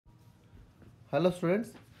Hello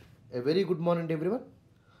students, a very good morning to everyone.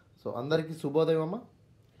 So అందరికీ శుభోదయం అమ్మ.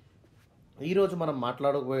 ఈరోజు మనం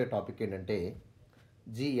మాట్లాడబోయే టాపిక్ ఏంటంటే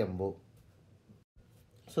GMO.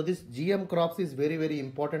 So this GM crops is very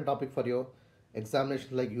important topic for your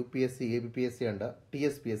examinations like UPSC, ABPSC and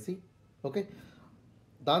TSPSC. Okay,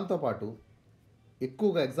 దాంతోపాటు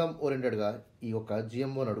ఎక్కువగా exam ఓరియంటెడ్గా ఈ యొక్క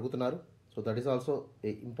GMOని అడుగుతున్నారు. So that is also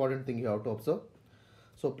a important thing you have to observe.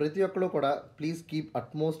 So ప్రతి ఒక్కరు కూడా please keep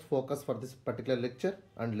utmost focus for this particular lecture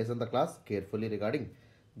and listen the class carefully regarding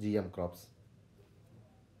GM crops.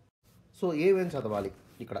 So ఏమేం చదవాలి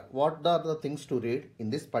ఇక్కడ, what are the things to read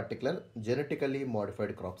in this particular genetically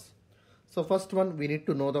modified crops. So first one we need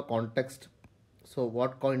to know the context. So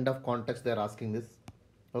what kind of context they are asking this.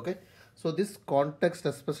 Okay, so this context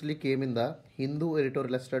especially came in the Hindu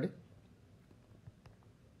editorial study.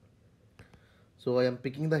 So I am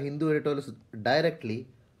picking the Hindu editorials directly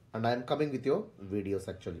and I am coming with your videos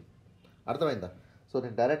actually. అర్థమైందా? So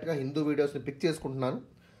నేను డైరెక్ట్గా హిందూ వీడియోస్ని pick చేసుకుంటున్నాను.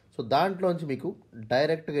 So దాంట్లోంచి మీకు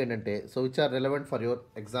డైరెక్ట్గా ఏంటంటే so which are relevant for your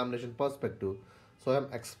examination perspective. So I'm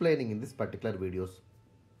explaining in this particular videos.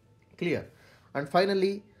 Clear? And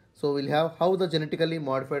finally so will have how the genetically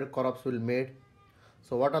modified crops will made.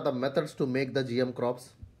 So what are the methods to make the GM crops.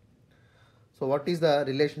 So what is the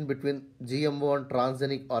relation between GMO and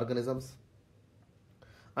transgenic organisms.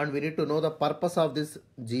 And we need to know the purpose of this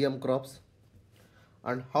GM crops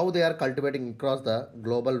and how they are cultivating across the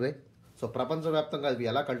global way. So ప్రపంచవ్యాప్తంగా ఇవి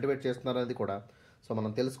ఎలా cultivate చేస్తున్నారు అనేది కూడా so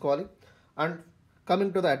మనం తెలుసుకోవాలి. And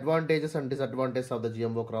coming to the advantages and disadvantages of the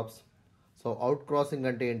GMO crops. So out crossing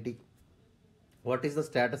అంటే ఏంటి, what is the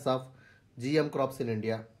status of GM crops in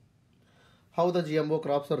India, how the GMO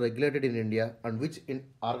crops are regulated in India and which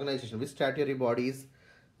organisation, which statutory body is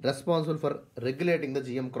responsible for regulating the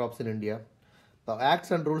GM crops in India, the acts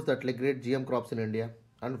and rules that regulate GM crops in India,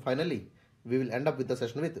 and finally we will end up with the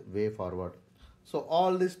session with way forward. So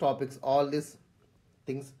all these topics, all these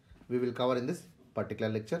things we will cover in this particular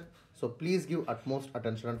lecture. So please give utmost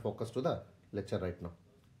attention and focus to the lecture right now.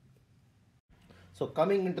 So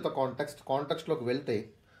coming into the context look velte.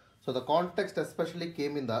 So the context especially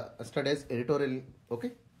came in the yesterday's editorial.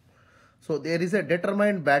 Okay, so there is a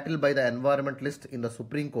determined battle by the environmentalists in the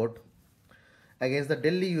Supreme Court against the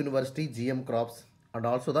Delhi University GM crops and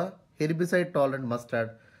also the herbicide tolerant mustard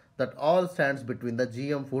that all stands between the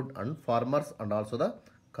GM food and farmers and also the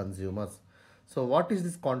consumers. So what is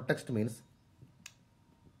this context means?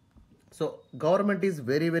 So government is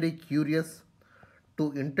very curious to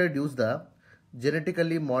introduce the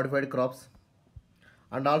genetically modified crops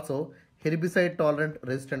and also herbicide tolerant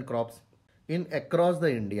resistant crops in across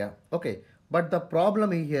the India. Okay, but the problem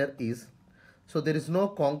here is, so there is no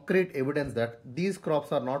concrete evidence that these crops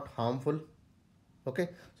are not harmful. Okay,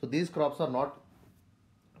 so these crops are not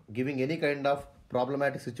giving any kind of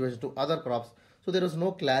problematic situation to other crops. So there is no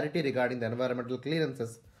clarity regarding the environmental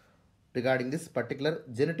clearances regarding this particular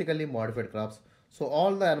genetically modified crops. So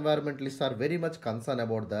all the environmentalists are very much concerned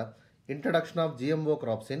about the introduction of GMO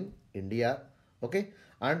crops in India. Okay,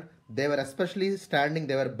 and they were especially standing,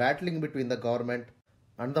 they were battling between the government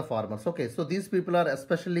and the farmers. Okay, so these people are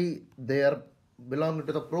especially, they are belonging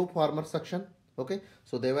to the pro farmer section. Okay,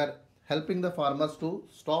 so they were helping the farmers to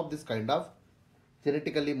stop this kind of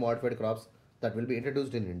genetically modified crops that will be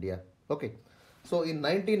introduced in India. Okay, so in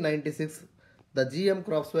 1996 the GM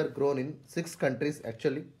crops were grown in 6 countries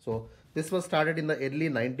actually. So this was started in the early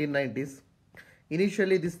 1990s.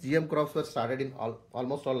 Initially these GM crops were started in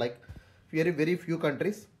almost all like very few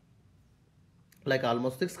countries, like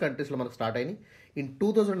almost 6 countries lo manaku start ayini. In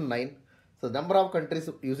 2009 so the number of countries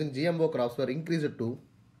using GMO crops were increased to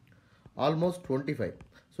almost 25.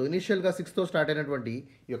 So initially 6 తో start అయినటువంటి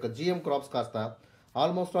ఈ యొక్క GM crops కాస్త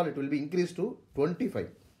almost all it will be increase to 25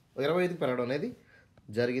 పెరగడం అనేది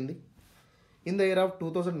జరిగింది in the year of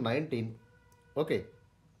 2019. Okay,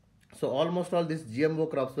 so almost all this GMO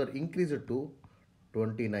crops were increased to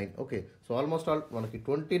 29. Okay, so almost all మనకి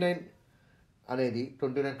 29 అనేది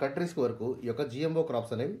 29 కంట్రీస్ వరకు ఈ యొక్క GMO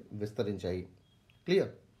crops అనేవి విస్తరించాయి.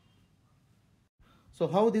 Clear? So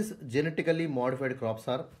how this genetically modified crops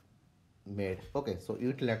are made. Okay, so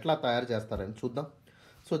వీటిని ఎట్లా తయారు చేస్తారని చూద్దాం.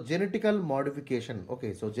 So genetical modification. Okay,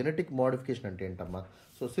 so genetic modification అంటే ఏంటమ్మా?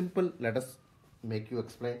 So simple, let us make you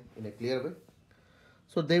explain in a clear way.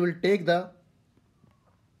 So they will take the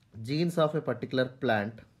jeans of A particular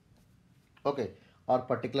plant, okay, are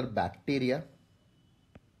particular bacteria.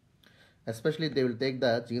 Especially they will take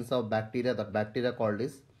the genes of bacteria, that bacteria called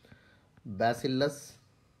is Bacillus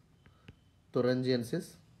thuringiensis.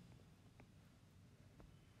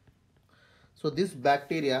 So this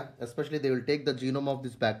bacteria, especially they will take the genome of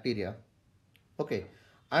this bacteria, okay,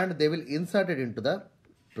 and they will insert it into the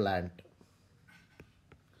plant.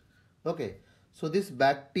 Okay, so this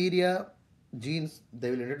bacteria genes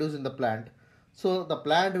they will introduce in the plant. So the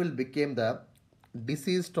plant will become the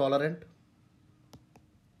disease tolerant.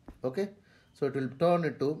 Okay, so it will turn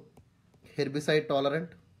into herbicide tolerant.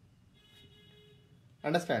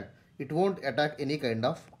 Understand? It won't attack any kind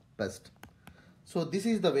of pest. So this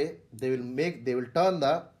is the way they will turn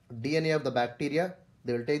the DNA of the bacteria,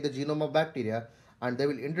 they will take the genome of bacteria and they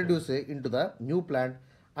will introduce it into the new plant,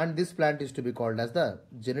 and this plant is to be called as the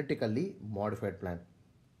genetically modified plant.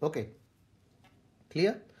 Okay,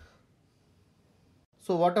 clear?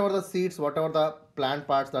 So whatever the seeds, whatever the plant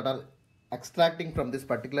parts that are extracting from this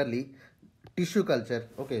particularly tissue culture,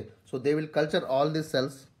 okay, so they will culture all these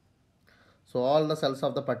cells. So all the cells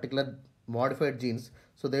of the particular modified genes,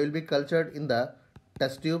 so they will be cultured in the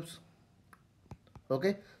test tubes.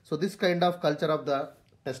 Okay, so this kind of culture of the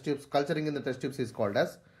test tubes, culturing in the test tubes is called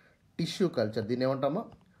as tissue culture. దీన్ని ఏమంటామా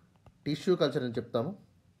tissue culture అని చెప్తాము.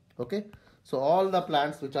 Okay, so all the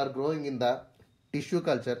plants which are growing in the tissue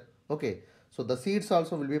culture, okay, so the seeds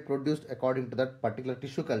also will be produced according to that particular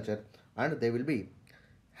tissue culture and they will be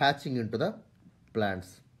hatching into the plants.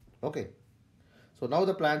 Okay, so now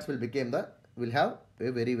the plants will have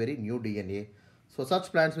a very new DNA. So such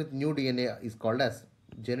plants with new DNA is called as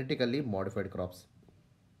genetically modified crops.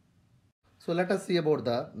 So let us see about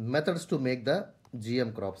the methods to make the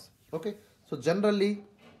GM crops. Okay, so generally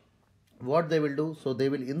what they will do, so they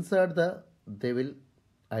will they will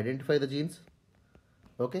identify the genes.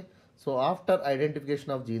 Okay, so after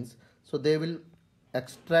identification of genes, so they will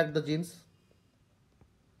extract the genes.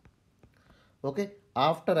 Okay,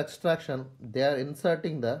 after extraction they are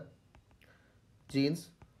inserting the genes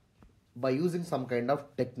by using some kind of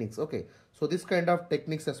techniques. Okay, so this kind of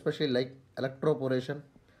techniques especially like electroporation,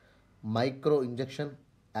 micro injection,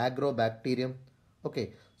 agrobacterium. Okay,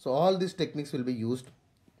 so all these techniques will be used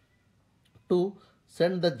to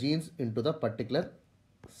send the genes into the particular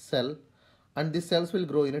cell, and these cells will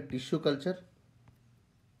grow in a tissue culture.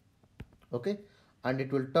 Okay, and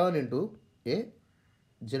it will turn into a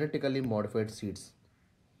genetically modified seeds.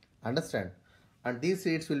 Understand? And these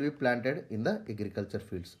seeds will be planted in the agriculture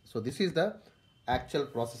fields. So this is the actual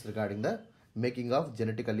process regarding the making of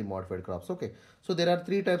genetically modified crops. Okay, so there are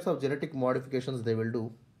three types of genetic modifications they will do.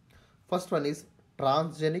 First one is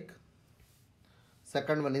transgenic,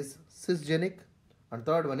 second one is cisgenic, and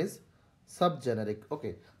third one is subgeneric.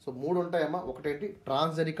 Okay, so మూడు ఉంటాయమ్మా. ఒకటేంటి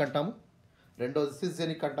transgenic అంటాము, రెండోది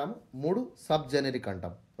సిస్జెనిక్ అంటాము, మూడు సబ్జెనరిక్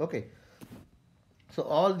అంటాం. Okay, so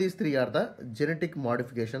all these three are the genetic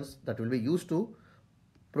modifications that will be used to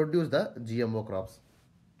produce the GMO crops.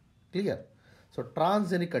 Clear? So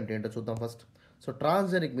transgenic అంటే ఏంటో చూద్దాం first. So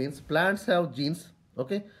transgenic means plants have genes.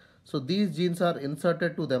 Okay, so these genes are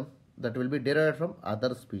inserted to them that will be derived from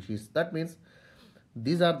other species. That means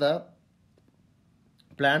these are the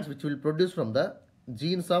plants which will produce from the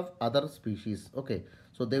genes of other species. Okay,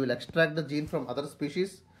 so they will extract the gene from other species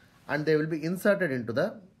and they will be inserted into the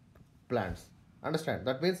plants. Understand?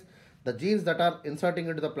 That means the genes that are inserting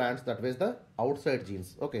into the plants, that was the outside genes.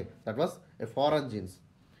 Okay, that was a foreign genes.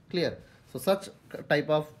 Clear? So such type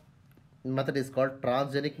of method is called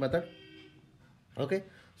transgenic method. Okay,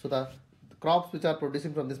 so the crops which are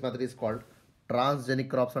producing from this method is called transgenic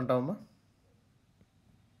crops antamma.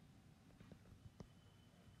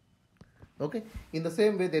 Okay, in the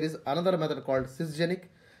same way there is another method called cisgenic,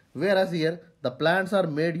 whereas here the plants are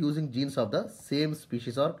made using genes of the same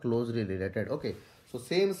species or closely related. Okay, so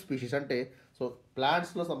same species ante, so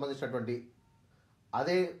plants lo సంబంధించినటువంటి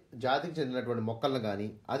అదే జాతికి చెందినటువంటి మొక్కలను కానీ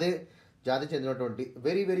అదే జాతికి చెందినటువంటి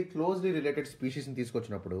very closely related స్పీషీస్ని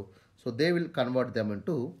తీసుకొచ్చినప్పుడు so they will convert them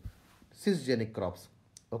into సిస్జెనిక్ crops.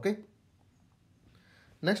 Okay,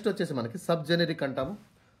 next వచ్చేసి మనకి సబ్ జెనరిక్ అంటాము.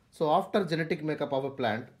 So after genetic makeup of a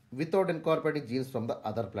plant without incorporating genes from the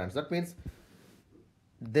other plants. That means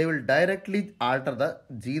they will directly alter the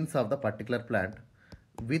genes of the particular plant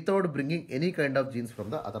without bringing any kind of genes from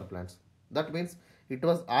the other plants. That means it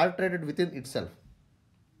was altered within itself.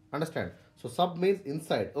 Understand? So sub means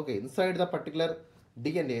inside. Okay, inside the particular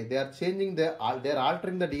DNA they are changing they are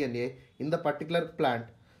altering the DNA in the particular plant.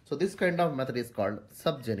 So this kind of method is called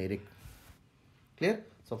subgeneric. Clear?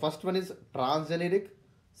 So first one is transgeneric,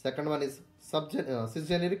 second one is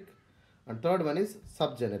cisgeneric, and third one is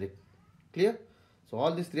subgeneric. Clear? So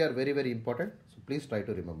all these three are very important, so please try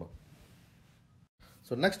to remember.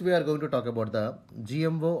 So next we are going to talk about the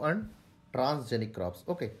GMO and transgenic crops.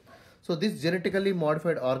 Okay, so these genetically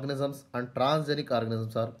modified organisms and transgenic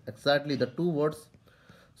organisms are exactly the two words.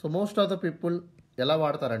 So most of the people ఎలా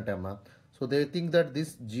వాడతారంటే అమ్మా, so they think that this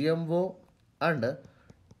GMO and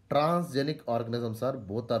transgenic organisms are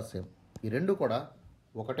both are same. ఈ రెండు కూడా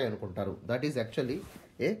ఒకటే అనుకుంటారు. That is actually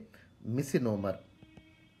ఏ మిసినోమర్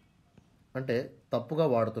అంటే తప్పుగా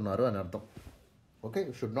వాడుతున్నారు అని అర్థం. Okay,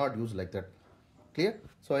 should not use like that. Clear?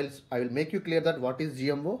 So I will make you clear that what is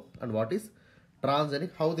GMO and what is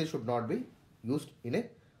transgenic, how they should not be used in a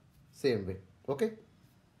same way. Okay.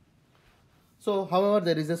 So however,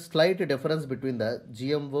 there is a slight difference between the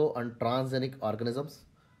GMO and transgenic organisms.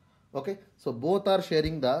 Okay, so both are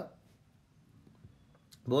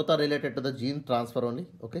related to the gene transfer only.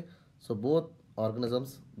 Okay, so both organisms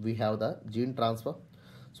we have the gene transfer.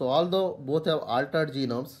 So although both have altered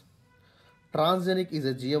genomes, transgenic is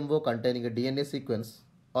a GMO containing a DNA sequence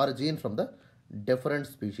or a gene from the different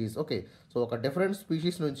species. Okay, so ఒక different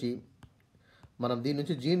species నుంచి మనం దీని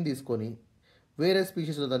నుంచి gene తీసుకొని వేరే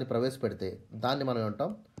స్పీషీస్లో దాన్ని ప్రవేశపెడితే దాన్ని మనం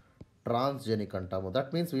ఏమంటాం? ట్రాన్స్జెనిక్ అంటాము. That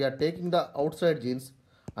means we are taking the out side jeans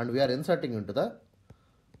and we are inserting in to the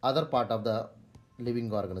other part of the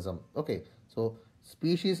living organism. Okay, so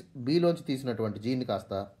species బిలోంచి తీసినటువంటి జీన్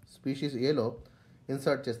కాస్త స్పీషీస్ ఏలో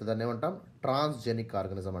ఇన్సర్ట్ చేస్తే దాన్ని ఏమంటాం? ట్రాన్స్జెనిక్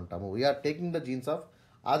ఆర్గనిజం అంటాము. We are taking the jeans of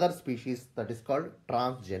other species, that is called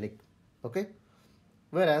transgenic. Okay,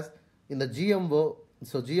 whereas in the GMO,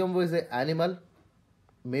 so GMO is a animal,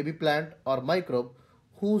 maybe plant or microbe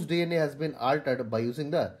whose DNA has been altered by using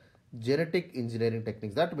the genetic engineering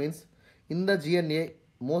techniques. That means in the DNA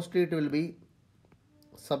mostly it will be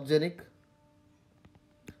subgenic.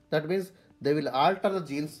 That means they will alter the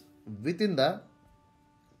genes within the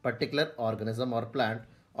particular organism or plant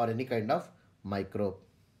or any kind of microbe.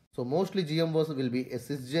 So mostly GMOs will be a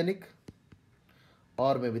cisgenic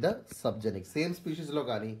or maybe the subgenic, same స్పీషీస్లో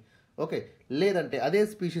కానీ okay లేదంటే అదే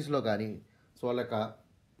స్పీషీస్లో కానీ so వాళ్ళక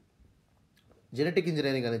genetic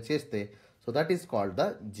engineering అనేది చేస్తే so that is called the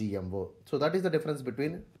GMO. So that is the difference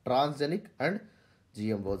between transgenic and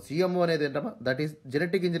GMO. GMO అనేది ఏంటమ్మా? That is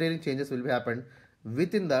genetic engineering changes will be happened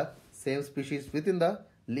with in the same species with in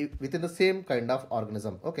the same kind of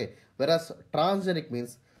organism. Okay, వెరాస్ transgenic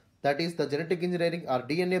means that is the genetic engineering or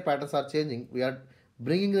DNA patterns are changing. We are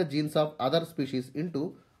bringing the genes of other species into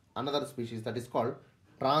another species, that is called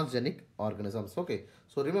transgenic organisms. Okay,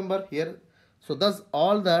 so remember here, so thus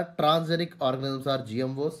all the transgenic organisms are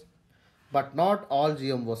GMOs, but not all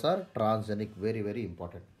GMOs are transgenic. Very very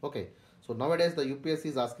important. Okay, so nowadays the UPSC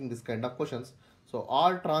is asking this kind of questions. So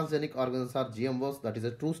all transgenic organisms are GMOs, that is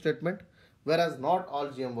a true statement, whereas not all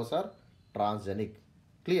GMOs are transgenic.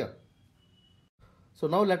 Clear? So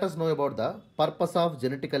now let us know about the purpose of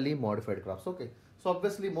genetically modified crops. Okay, so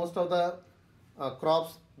obviously most of the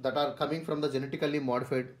crops that are coming from the genetically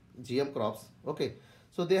modified GM crops, okay,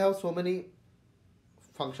 so they have so many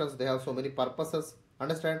functions, they have so many purposes,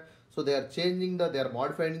 understand? So they are they are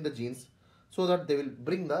modifying the genes so that they will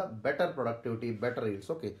bring the better productivity, better yields.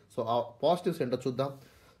 Okay, so our positive center chuddam.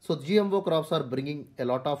 So GMO crops are bringing a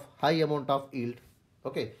lot of high amount of yield,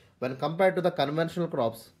 okay, when compared to the conventional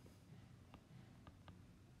crops.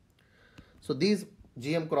 So these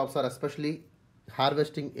GM crops are especially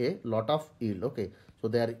harvesting a lot of yield. Okay, so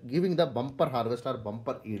they are giving the bumper harvest or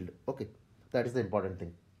bumper yield. Okay, that is the important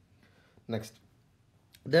thing. Next,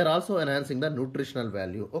 they are also enhancing the nutritional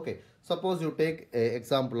value. Okay, suppose you take a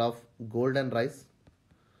example of golden rice.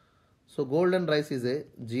 So golden rice is a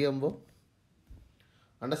GMO.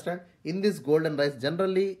 Understand? In this golden rice,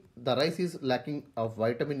 generally the rice is lacking of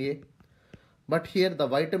vitamin A, but here the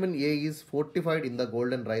vitamin A is fortified in the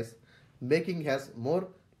golden rice, making has more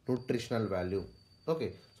nutritional value. Okay,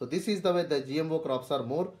 so this is the way the GMO crops are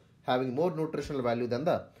having more nutritional value than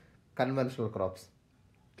the conventional crops.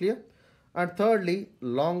 Clear? And thirdly,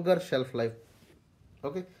 longer shelf life.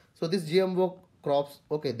 Okay, so these GMO crops,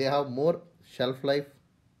 okay, they have more shelf life.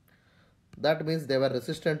 That means they were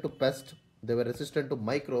resistant to pests, they were resistant to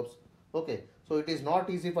microbes. Okay, so it is not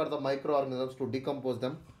easy for the microorganisms to decompose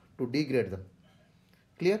them, to degrade them.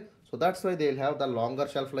 Clear? So that's why they will have the longer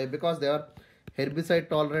shelf life, because they are herbicide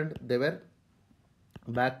tolerant, they were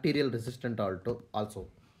bacterial resistant also.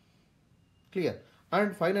 Clear?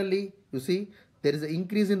 And finally, you see there is an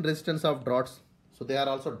increase in resistance of droughts. So they are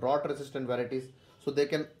also drought resistant varieties. So they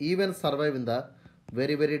can even survive in the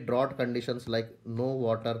very very drought conditions, like no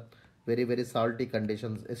water, very very salty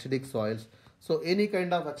conditions, acidic soils. So any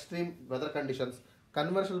kind of extreme weather conditions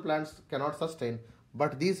conventional plants cannot sustain,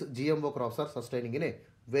 but these GMO crops are sustaining in a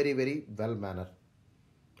very very well manner.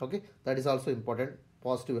 Okay, that is also important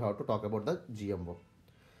positive we have to talk about the GMO.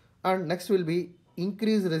 And next will be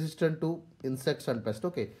increased resistance to insects and pests.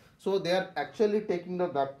 Okay, so they are actually taking the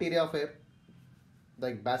bacteria of a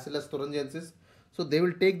like Bacillus thuringiensis. So they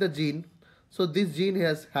will take the gene. So this gene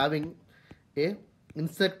is having a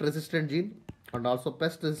insect resistant gene and also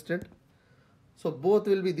pest resistant. So both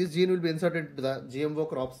will be, this gene will be inserted into the GMO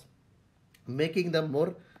crops, making them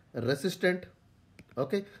more resistant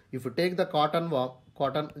Okay, if you take the cotton worm,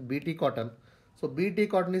 cotton bt cotton, so bt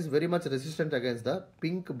cotton is very much resistant against the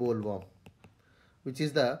pink bollworm, which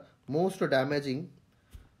is the most damaging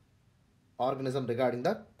organism regarding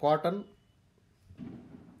the cotton.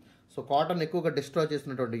 So cotton ఎక్కువగా destroy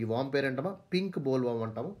చేస్తున్నటువంటి ఈ వామ్ పేరేంటమా pink బోల్ వామ్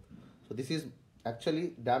అంటాము. So this is actually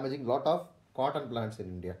damaging lot of cotton plants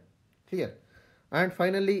in India. Clear. And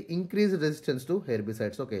finally increase resistance to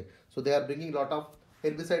herbicides. Okay, so they are bringing lot of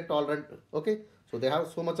herbicide tolerant. Okay, so they have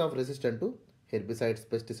so much of resistant to herbicides,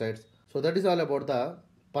 pesticides. So that is all about the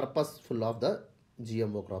purposeful of the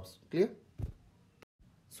GMO crops. Clear.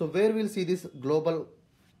 So where we'll see this global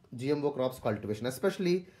GMO crops cultivation,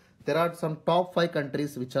 especially there are some top 5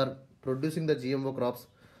 countries which are producing the GMO crops.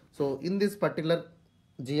 So in this particular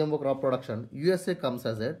GMO crop production, USA comes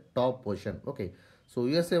as a top position. Okay, so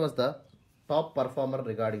USA was the top performer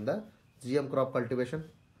regarding the GM crop cultivation.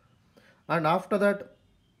 And after that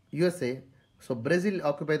USA, so Brazil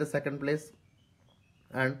occupied the second place,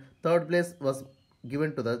 and third place was given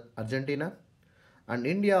to the Argentina,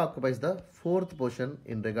 and India occupies the fourth position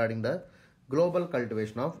in regarding the global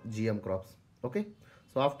cultivation of GM crops. Okay,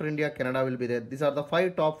 so after India, Canada will be there. These are the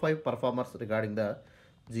top 5 performers regarding the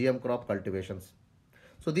GM crop cultivations.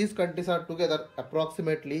 So these countries are together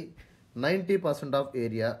approximately 90% of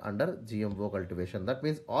area under GMO cultivation. That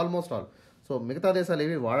means almost all. So మిగతా దేశాలు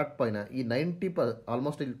ఏవి వాడకపోయినా ఈ 90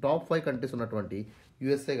 almost top 5 countries ఉన్నటువంటి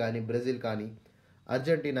USA కానీ, Brazil కానీ,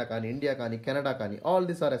 Argentina కానీ, India కానీ, కెనడా కానీ, all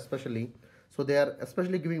these are especially, so they are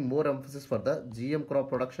especially giving more emphasis for the GM crop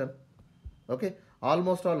production. Okay,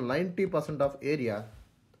 almost all 90% of area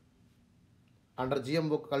under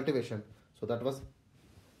GMO cultivation. So that was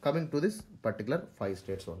coming to this particular 5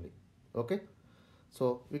 states only. Okay, so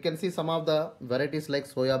we can see some of the varieties like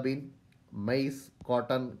soybean, maize,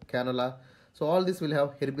 cotton, canola. So all this will have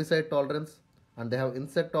herbicide tolerance and they have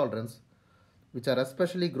insect tolerance, which are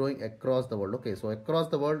especially growing across the world. Okay, so across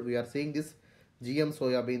the world we are seeing this GM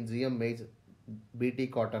soybean, GM maize, BT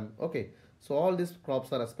cotton. Okay, so all these crops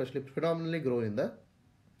are especially predominantly grown in the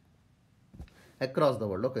across the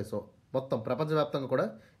world. Okay, so మొత్తం ప్రపంచవ్యాప్తంగా కూడా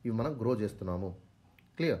ఇవి మనం grow చేస్తున్నాము.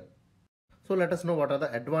 Clear. So let us know what are the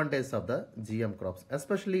advantages of the GM crops.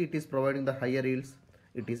 Especially it is providing the higher yields,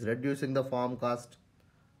 it is reducing the farm cost.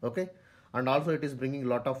 Okay, and also it is bringing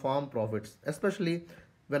lot of farm profits, especially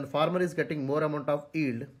when farmer is getting more amount of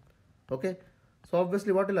yield. Okay, so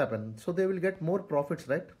obviously what will happen, so they will get more profits,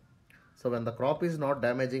 right? So when the crop is not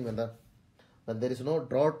damaging, when there is no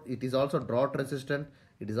drought, it is also drought resistant,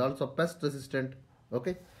 it is also pest resistant.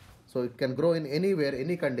 Okay, so it can grow in anywhere,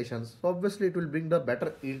 any conditions. So obviously it will bring the better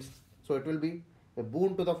yields, so it will be a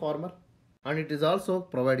boon to the farmer, and it is also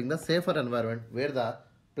providing the safer environment where the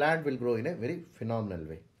plant will grow in a very phenomenal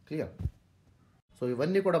way. Clear. So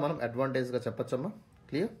ఇవన్నీ కూడా మనం అడ్వాంటేజ్గా చెప్పచ్చమ్మా.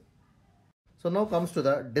 Clear. So now comes to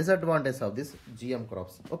the disadvantage of this GM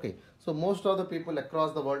crops. Okay, so most of the people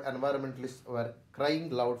across the world, environmentalists, were crying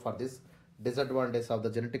loud for this disadvantage of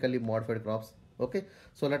the genetically modified crops. Okay,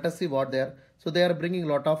 so let us see what they are. So they are bringing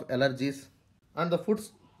lot of allergies, and the foods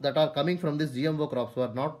that are coming from these GMO crops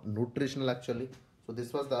were not nutritional actually. So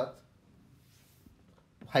this was the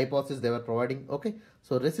hypothesis they were providing. Okay,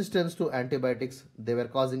 so resistance to antibiotics, they were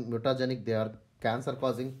causing mutagenic, they are cancer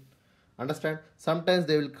causing. Understand, sometimes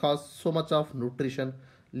they will cause so much of nutrition,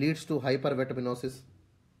 leads to hypervitaminosis.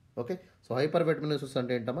 Okay, so hypervitaminosis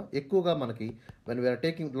అంటే ఏంటమ్మా, ఎక్కువగా మనకి when we are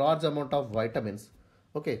taking large amount of vitamins.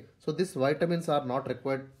 Okay, so these vitamins are not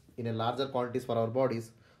required in a larger quantities for our bodies,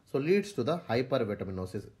 so leads to the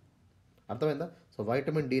hypervitaminosis. అర్థమైందా? So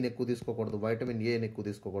vitamin డీని ఎక్కువ తీసుకోకూడదు, vitamin ఏని ఎక్కువ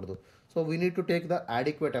తీసుకోకూడదు. So we need to take the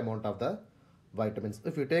adequate amount of the vitamins.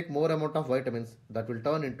 If you take more amount of vitamins, that will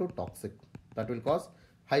turn into toxic, that will cause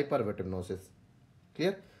hypervitaminosis.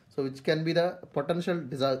 Clear. So which can be the potential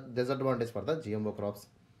disadvantage for the GMO crops.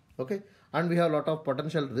 Okay, and we have a lot of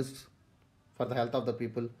potential risks for the health of the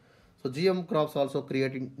people. So GM crops also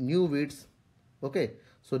creating new weeds. Okay,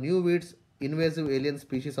 so new weeds, invasive alien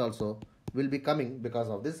species also will be coming because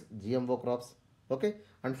of this GMO crops. Okay,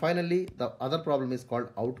 and finally the other problem is called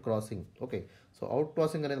outcrossing. Okay, so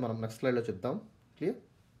outcrossing అనేది మనం next స్లైడ్లో చెప్తాం. Clear.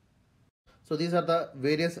 So these are the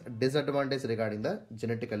various disadvantages regarding the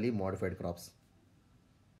genetically modified crops.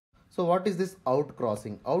 So what is this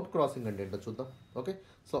outcrossing? Outcrossing అంటే ఏంటో చూద్దాం. Okay,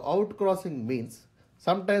 so outcrossing means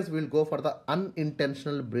sometimes we will go for the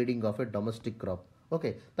unintentional breeding of a domestic crop.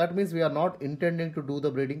 Okay, that means we are not intending to do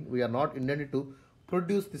the breeding, we are not intending to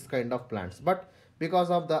produce this kind of plants, but because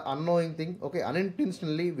of the unknowing thing, okay,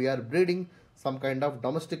 unintentionally we are breeding some kind of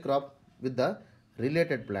domestic crop with the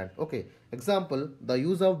related plant. Okay, example, the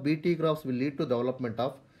use of BT crops will lead to development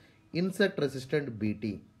of insect resistant BT.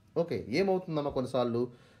 Okay, ఏమవుతుందమ్మా కొన్నిసార్లు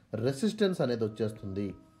resistance అనేది వచ్చేస్తుంది.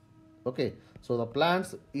 Okay, so the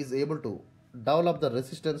plants is able to develop the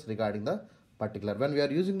resistance regarding the particular when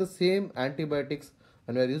we are using the same antibiotics,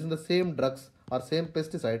 when we are using the same drugs or same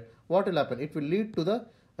pesticide, what will happen? It will lead to the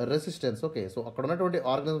resistance. Okay, so అక్కడ ఉన్నటువంటి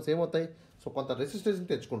organisms ఏమవుతాయి, so కొంత resistance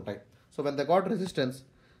తెచ్చుకుంటాయి. So when they got resistance,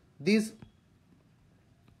 these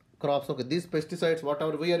crops, okay, these pesticides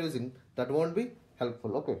whatever we are using, that won't be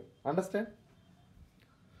helpful. Okay, understand?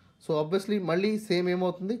 So obviously మళ్ళీ same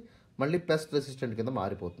ఏమవుతుంది, మళ్ళీ pest resistant కింద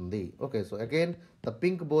మారిపోతుంది. Okay, so again the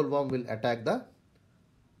pink boll warm will attack the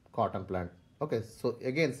cotton plant. Okay, so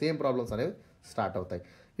again same problems అనేవి start అవుతాయి.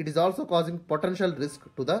 It is also causing potential risk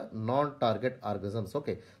to the non target organisms.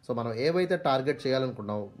 Okay, so మనం ఏవైతే target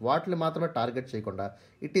చేయాలనుకున్నామో వాటిని మాత్రమే target చేయకుండా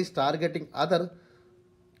it is targeting other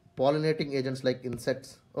pollinating agents like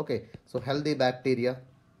insects. Okay, so healthy bacteria,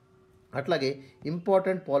 అట్లాగే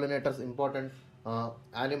important pollinators, important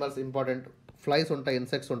animals, important flies ఉంటాయి,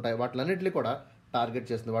 insects ఉంటాయి, వాటిలన్నింటినీ కూడా target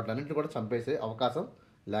చేస్తుంది, వాటిలన్నింటినీ కూడా చంపేసే అవకాశం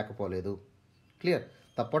లేకపోలేదు. Clear?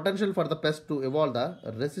 The potential for the pest to evolve the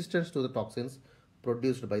resistance to the toxins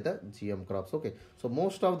produced by the GM crops. Okay, so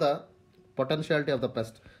most of the potentiality of the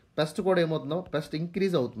pest కూడా ఏమవుతుందో pest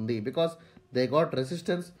increase అవుతుంది because they got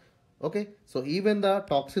resistance. Okay, so even the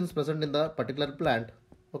toxins present in the particular plant,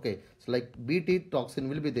 okay, so like BT toxin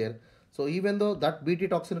will be there. So even though that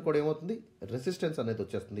BT toxin కూడా ఏమవుతుంది, resistance అనేది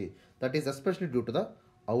వచ్చేస్తుంది. That is especially due to the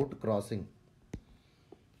outcrossing.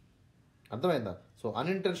 అర్థమైందా? So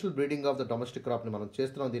unintentional breeding of the domestic క్రాప్ని మనం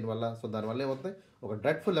చేస్తున్నాం దీనివల్ల. So దానివల్ల ఏమవుతుంది, ఒక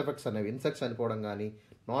డ్రెడ్ఫుల్ ఎఫెక్ట్స్ అనేవి, ఇన్సెక్ట్స్ చనిపోవడం కానీ,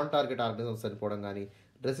 నాన్ టార్గెట్ ఆర్గనిజమ్స్ చనిపోవడం కానీ,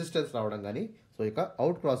 రెసిస్టెన్స్ రావడం కానీ, సో ఇక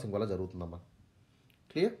అవుట్ క్రాసింగ్ వల్ల జరుగుతుందమ్మా.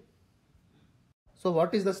 Clear? So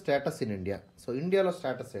what is the status in India? So ఇండియాలో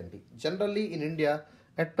స్టేటస్ ఏంటి? Generally in India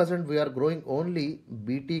at present we are growing only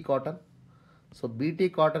BT cotton. So BT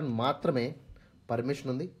cotton మాత్రమే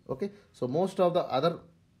పర్మిషన్ ఉంది. Okay, so most of the other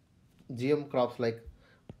GM crops like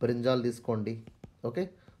brinjal తీసుకోండి, okay,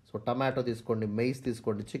 so tomato తీసుకోండి, maize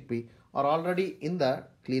తీసుకోండి, chickpea are already in the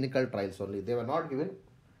clinical trials only. They were not given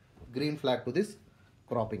green flag to this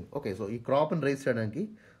cropping. Okay, so ఈ క్రాప్ని rise చేయడానికి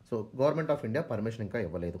so government of India permission ఇంకా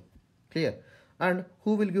ఇవ్వలేదు. Clear? And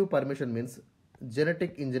who will give permission means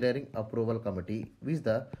genetic engineering approval committee is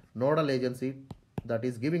the nodal agency that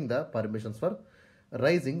is giving the permissions for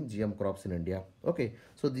raising GM crops in India. Okay,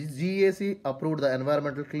 so the GAC approved the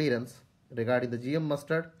environmental clearance regarding the GM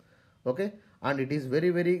mustard. Okay, and it is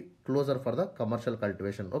very very closer for the commercial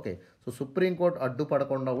cultivation. Okay, so Supreme Court అడ్డు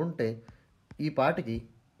పడకుండా ఉంటే ఈ పాటికి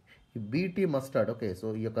ఈ BT mustard, okay, so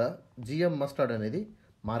ఈ యొక్క GM mustard అనేది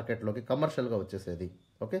మార్కెట్లోకి కమర్షియల్గా వచ్చేసేది.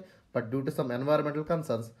 Okay, but due to some environmental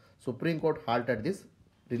concerns supreme court halted this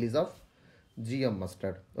release of GM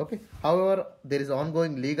mustard. Okay, however there is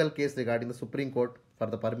ongoing legal case regarding the Supreme Court for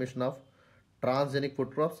the permission of transgenic food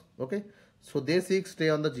crops. Okay, so they seek stay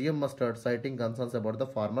on the GM mustard citing concerns about the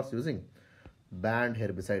farmers using banned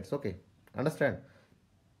herbicides. Okay, understand?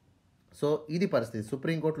 So ఇది పరిస్థితి.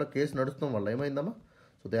 సుప్రీంకోర్టులో case నడుస్తున్న వల్ల ఏమైందమ్మా,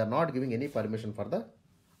 so they are not giving any permission for the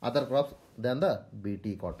other crops then the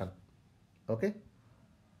BT cotton. Okay,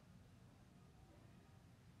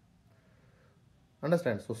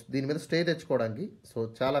 understand? So దీని మీద stay తెచ్చుకోవడానికి so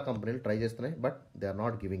చాలా కంపెనీలు ట్రై చేస్తున్నాయి, but they are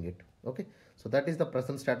not giving it. Okay, so that is the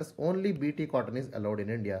present status. Only BT cotton is allowed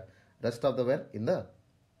in India, rest of the wear in the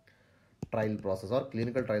trial process are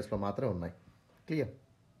clinical ట్రయల్స్లో మాత్రమే ఉన్నాయి. Clear?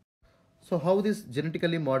 So how this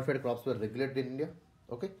genetically modified crops were regulated in India?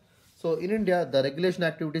 Okay, so in India the regulation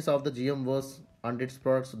activities of the GM was and it's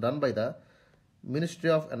products done by the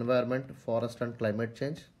ministry of environment, forest and climate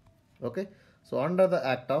change. Okay, so under the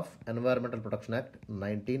act of environmental protection act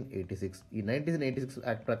 1986, ఈ 1986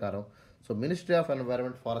 act ప్రకారం so ministry of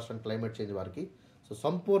environment, forest and climate change వారికి so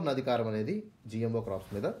సంపూర్ణ అధికారం అనేది GMO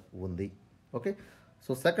crops మీద ఉంది. Okay,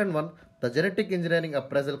 so second one the genetic engineering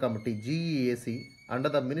appraisal committee GEAC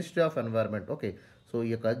under the ministry of environment. Okay, so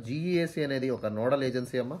ఈ యొక్క GEAC అనేది ఒక నోడల్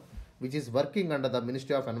ఏజెన్సీ అమ్మ, which is working under the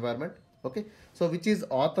ministry of environment. Okay, so which is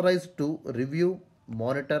authorised to review,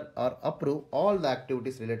 monitor are approve all the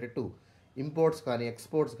activities related to imports కానీ,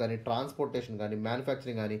 exports కానీ, transportation కానీ,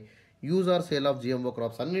 manufacturing కానీ, use are sale of GMO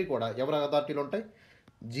crops అన్నీ కూడా ఎవరి అథారిటీలు ఉంటాయి?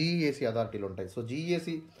 GEAC అథారిటీలు ఉంటాయి. So GEAC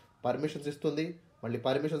permissions ఇస్తుంది, మళ్ళీ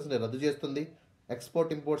పర్మిషన్స్ని రద్దు చేస్తుంది,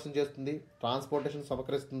 ఎక్స్పోర్ట్ ఇంపోర్ట్స్ని చేస్తుంది, transportation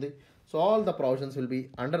సమకరిస్తుంది. So all the provisions will be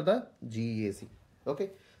under the GEAC. Okay,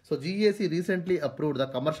 so GEAC recently approved the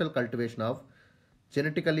commercial cultivation of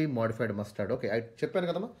genetically modified mustard. Okay, చెప్పాను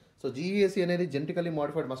కదమ్మా. సో GEAC అనేది జెనెటికలీ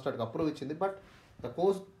మోడిఫైడ్ మస్టర్డ్కి అప్రూవ్ ఇచ్చింది, but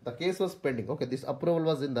the case was pending. Okay, this approval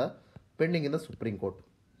was pending in the Supreme Court.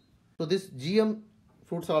 So this GM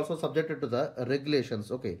fruits are also subjected to the regulations.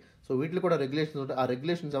 Okay, so వీటిలో కూడా regulations ఉంటాయి. ఆ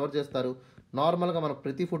regulations ఎవరు చేస్తారు? నార్మల్గా మనం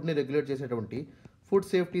ప్రతి ఫుడ్ని రెగ్యులేట్ చేసేటువంటి food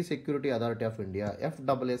safety security authority of India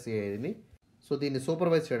FSSAIని so దీన్ని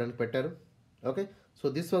సూపర్వైజ్ చేయడానికి పెట్టారు. Okay, so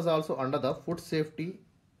this was also under the food safety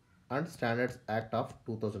and standards act of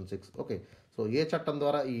 2006. Okay, so ఏ చట్టం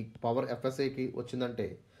ద్వారా ఈ పవర్ FSAకి వచ్చిందంటే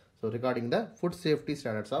so regarding the food safety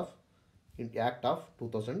standards of act of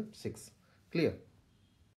 2006. Clear.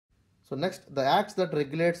 So next the acts that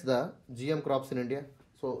regulates the GM crops in India.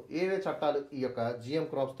 So ఏవే చట్టాలు ఈ యొక్క GM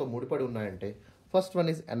క్రాప్స్తో ముడిపడి ఉన్నాయంటే first one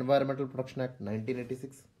is environmental protection act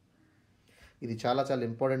 1986. ఇది చాలా చాలా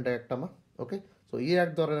ఇంపార్టెంట్ యాక్ట్ అమ్మా. ఓకే, సో ఈ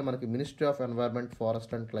యాక్ట్ ద్వారానే మనకి ministry of environment,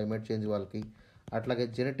 forest and climate change వాళ్ళకి, అట్లాగే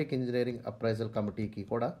జెనెటిక్ ఇంజనీరింగ్ అప్రైజల్ కమిటీకి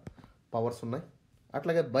కూడా పవర్స్ ఉన్నాయి.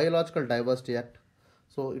 అట్లాగే biological diversity act.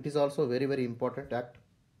 So it is also very very important act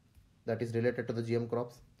that is related to the GM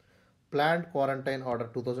crops. Plant quarantine order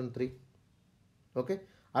 2003. Okay,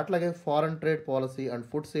 అట్లాగే foreign trade policy and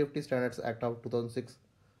food safety standards act of 2006.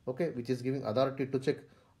 Okay, which is giving authority to check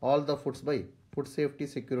all the foods by Food Safety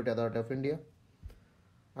Security Authority of India.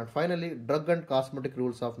 And finally, Drug and Cosmetic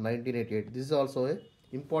Rules of 1988. This is also a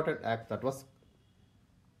important act that was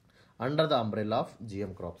under the umbrella of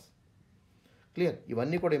GM crops. Clear?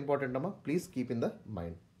 Ivanni kuda important amma. Please keep in the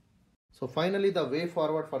mind. So finally, the way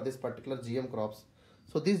forward for this particular GM crops.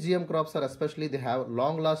 So these GM crops are especially, they have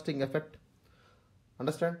long lasting effect.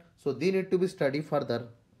 Understand? So they need to be studied further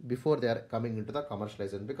before they are coming into the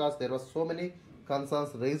commercialization, because there was so many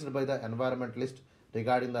concerns raised by the environmentalist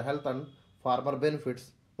regarding the health and farmer benefits.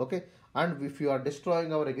 Okay, and if you are destroying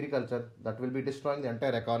our agriculture, that will be destroying the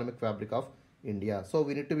entire economic fabric of India. So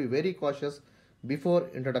we need to be very cautious before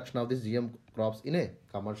introduction of these GM crops in a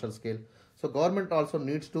commercial scale. So government also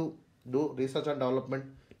needs to do research and development,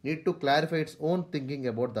 need to clarify its own thinking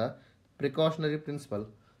about the precautionary principle.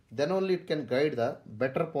 Then only it can guide the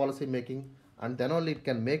better policy making, and then only it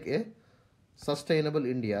can make a sustainable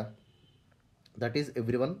India that is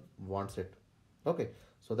everyone wants it. Okay,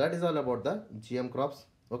 so that is all about the GM crops.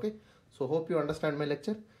 Okay, so hope you understand my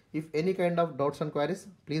lecture. If any kind of doubts and queries,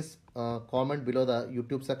 please comment below the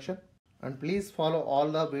YouTube section, and please follow all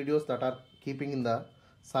the videos that are keeping in the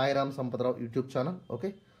Sairam Sampatirao YouTube channel.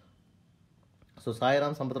 Okay, so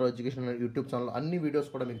Sairam Sampatirao Education YouTube channel anni videos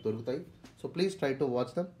kuda meeku dorugutayi, so please try to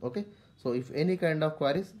watch them. Okay, so if any kind of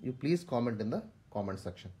queries, you please comment in the comment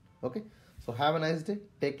section. Okay, so have a nice day,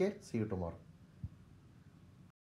 take care, see you tomorrow.